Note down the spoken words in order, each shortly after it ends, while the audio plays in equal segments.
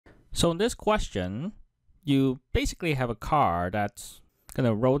So in this question, you basically have a car that's going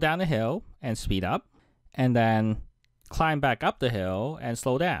to roll down the hill and speed up, and then climb back up the hill and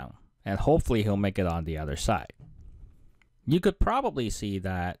slow down, and hopefully he'll make it on the other side. You could probably see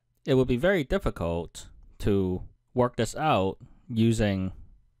that it would be very difficult to work this out using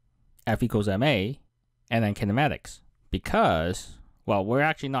F equals ma and then kinematics, because, well, we're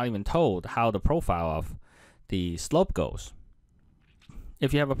actually not even told how the profile of the slope goes.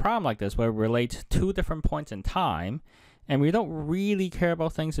 If you have a problem like this where we relate two different points in time and we don't really care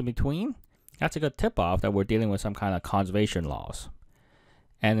about things in between, that's a good tip-off that we're dealing with some kind of conservation laws.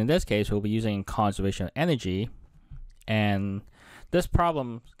 And in this case, we'll be using conservation of energy, and this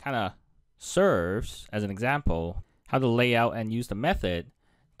problem kind of serves as an example how to lay out and use the method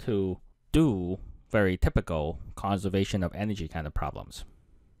to do very typical conservation of energy kind of problems.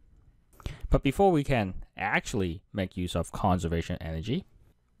 But before we can actually make use of conservation energy,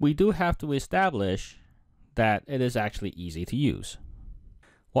 we do have to establish that it is actually easy to use.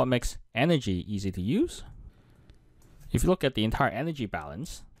 What makes energy easy to use? If you look at the entire energy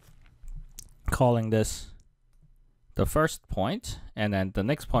balance, calling this the first point, and then the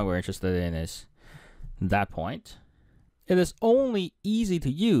next point we're interested in is that point, it is only easy to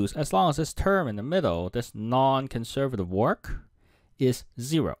use as long as this term in the middle, this non-conservative work, is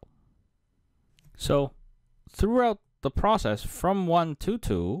 0. So throughout the process from 1 to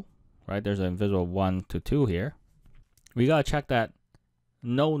 2, right, there's an invisible 1 to 2 here, we gotta check that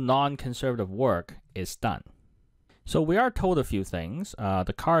no non-conservative work is done. So we are told a few things.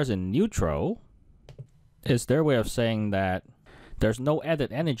 The car is in neutral is their way of saying that there's no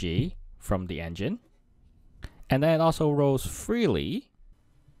added energy from the engine, and then it also rolls freely.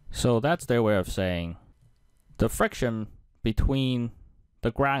 So that's their way of saying the friction between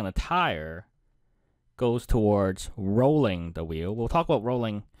the ground and the tire goes towards rolling the wheel. We'll talk about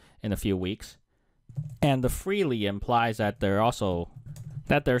rolling in a few weeks. And the freely implies that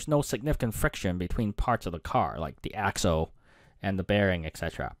there's no significant friction between parts of the car, like the axle and the bearing,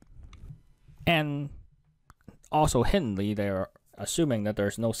 etc. And also hiddenly, they're assuming that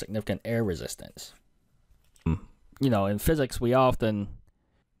there's no significant air resistance. You know, in physics, we often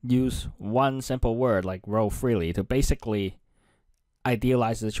use one simple word like roll freely to basically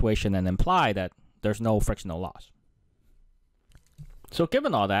idealize the situation and imply that there's no frictional loss. So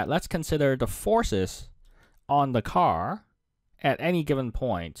given all that, let's consider the forces on the car at any given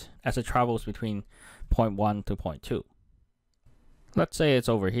point as it travels between point 1 to point 2. Let's say it's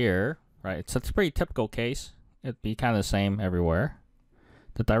over here, right? It's a pretty typical case. It'd be kind of the same everywhere.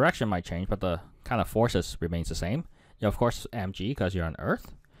 The direction might change, but the kind of forces remains the same. You of course mg because you're on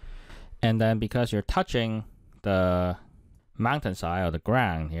Earth, and then because you're touching the mountainside or the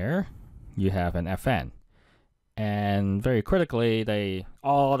ground here, you have an Fn. And very critically,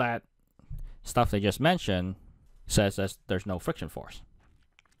 all that stuff they just mentioned says that there's no friction force.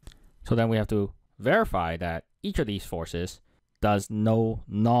 So then we have to verify that each of these forces does no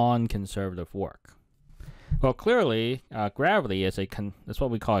non-conservative work. Well, clearly, gravity is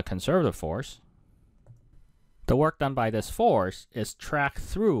what we call a conservative force. The work done by this force is tracked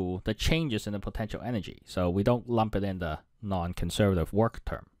through the changes in the potential energy, so we don't lump it in the non-conservative work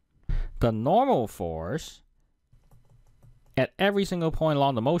term. The normal force at every single point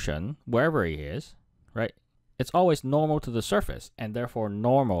along the motion, wherever he is, right, it's always normal to the surface and therefore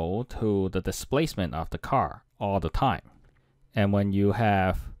normal to the displacement of the car all the time. And when you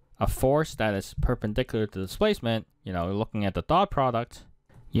have a force that is perpendicular to displacement, you know, looking at the dot product,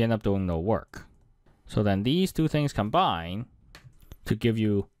 you end up doing no work. So then these two things combine to give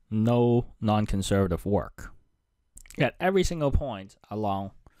you no non-conservative work at every single point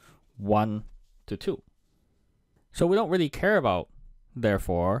along 1 to 2. So we don't really care about,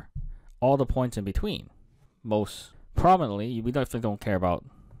 therefore, all the points in between. Most prominently, we definitely don't care about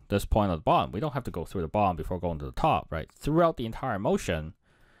this point at the bottom. We don't have to go through the bottom before going to the top, right? Throughout the entire motion,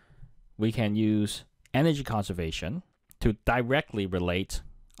 we can use energy conservation to directly relate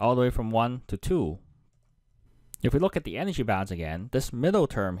all the way from 1 to 2. If we look at the energy balance again, this middle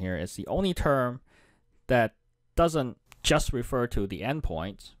term here is the only term that doesn't just refer to the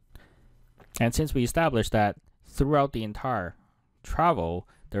endpoint. And since we established that throughout the entire travel,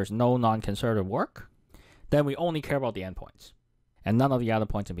 there's no non-conservative work, then we only care about the endpoints and none of the other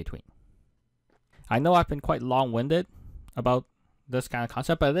points in between. I know I've been quite long-winded about this kind of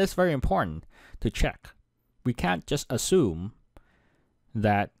concept, but it is very important to check. We can't just assume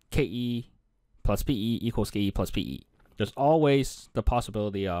that Ke plus Pe equals Ke plus Pe. There's always the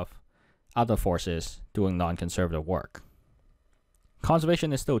possibility of other forces doing non-conservative work.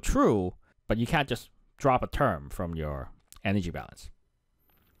 Conservation is still true, but you can't just drop a term from your energy balance.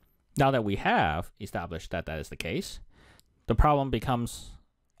 Now that we have established that that is the case, the problem becomes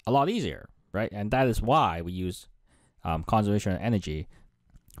a lot easier, right? And that is why we use conservation of energy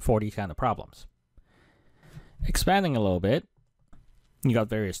for these kind of problems. Expanding a little bit, you got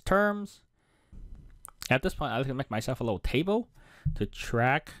various terms. At this point, I like to make myself a little table to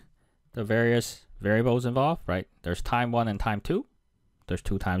track the various variables involved, right? There's time 1 and time 2. There's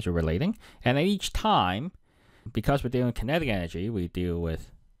 2 times we're relating. And at each time, because we're dealing with kinetic energy, we deal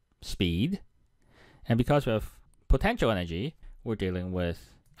with speed. And because we have potential energy, we're dealing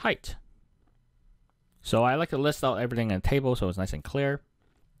with height. So I like to list out everything in a table so it's nice and clear.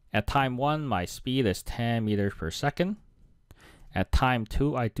 At time 1, my speed is 10 meters per second. At time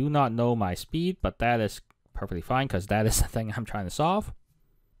 2, I do not know my speed, but that is perfectly fine because that is the thing I'm trying to solve.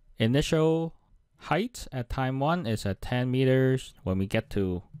 Initial height at time 1 is at 10 meters. When we get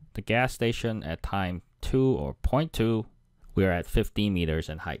to the gas station at time 2 or 0.2, we are at 15 meters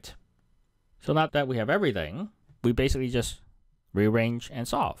in height. So now that we have everything, we basically just rearrange and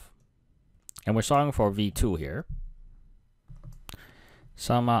solve. And we're solving for V2 here.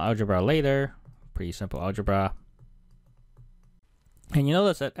 Some algebra later, pretty simple algebra. And you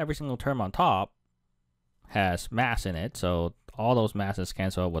notice that every single term on top has mass in it, so all those masses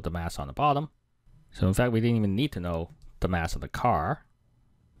cancel out with the mass on the bottom. So in fact, we didn't even need to know the mass of the car.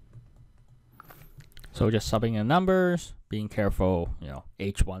 So just subbing in numbers, being careful,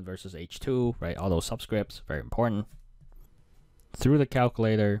 H1 versus H2, right? All those subscripts, very important. Through the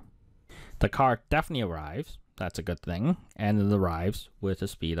calculator, the car definitely arrives. That's a good thing. And it arrives with a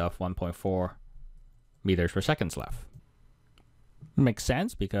speed of 1.4 meters per second left. It makes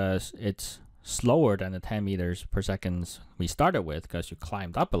sense because it's slower than the 10 meters per second we started with because you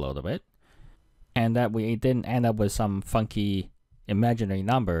climbed up a little bit. And that we didn't end up with some funky imaginary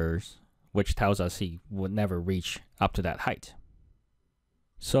numbers, which tells us he would never reach up to that height.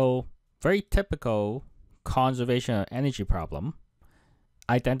 So, very typical conservation of energy problem.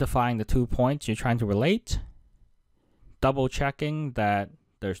 Identifying the 2 points you're trying to relate, double checking that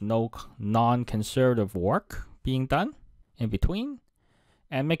there's no non-conservative work being done in between,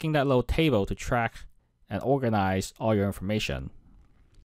 and making that little table to track and organize all your information